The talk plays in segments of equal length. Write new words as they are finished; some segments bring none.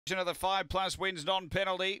Of the 5+ wins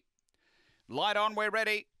non-penalty. Light on, we're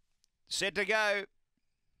ready. Set to go.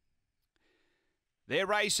 They're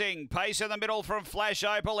racing. Pace in the middle from Flash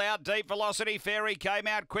Opal. Out deep, Velocity Fairy came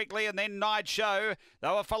out quickly, and then Night Show. They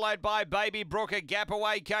were followed by Baby Brook. A gap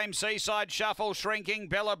away came Seaside Shuffle, Shrinking,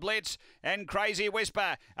 Bella Blitz, and Crazy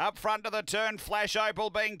Whisper. Up front to the turn, Flash Opal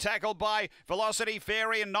being tackled by Velocity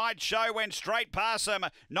Fairy, and Night Show went straight past them.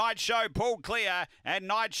 Night Show pulled clear, and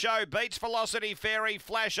Night Show beats Velocity Fairy,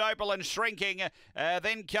 Flash Opal, and Shrinking.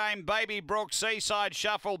 Then came Baby Brook, Seaside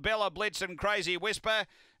Shuffle, Bella Blitz, and Crazy Whisper.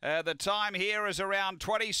 The time here is around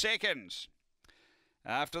 20 seconds.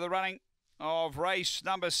 After the running of race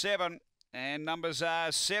number 7, and numbers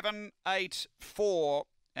are 7, 8, 4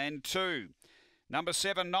 and 2. Number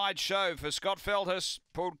 7, Night Show for Scott Feltus,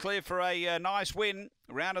 pulled clear for a nice win,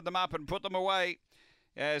 rounded them up and put them away.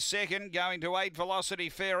 Second, going to 8, Velocity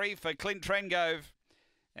Fairy for Clint Trengove.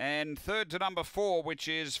 And third to number 4, which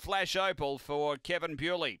is Flash Opal for Kevin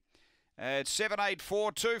Bewley. It's 7, 8,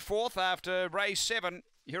 4, 2 fourth after race 7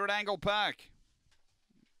 here at Angle Park.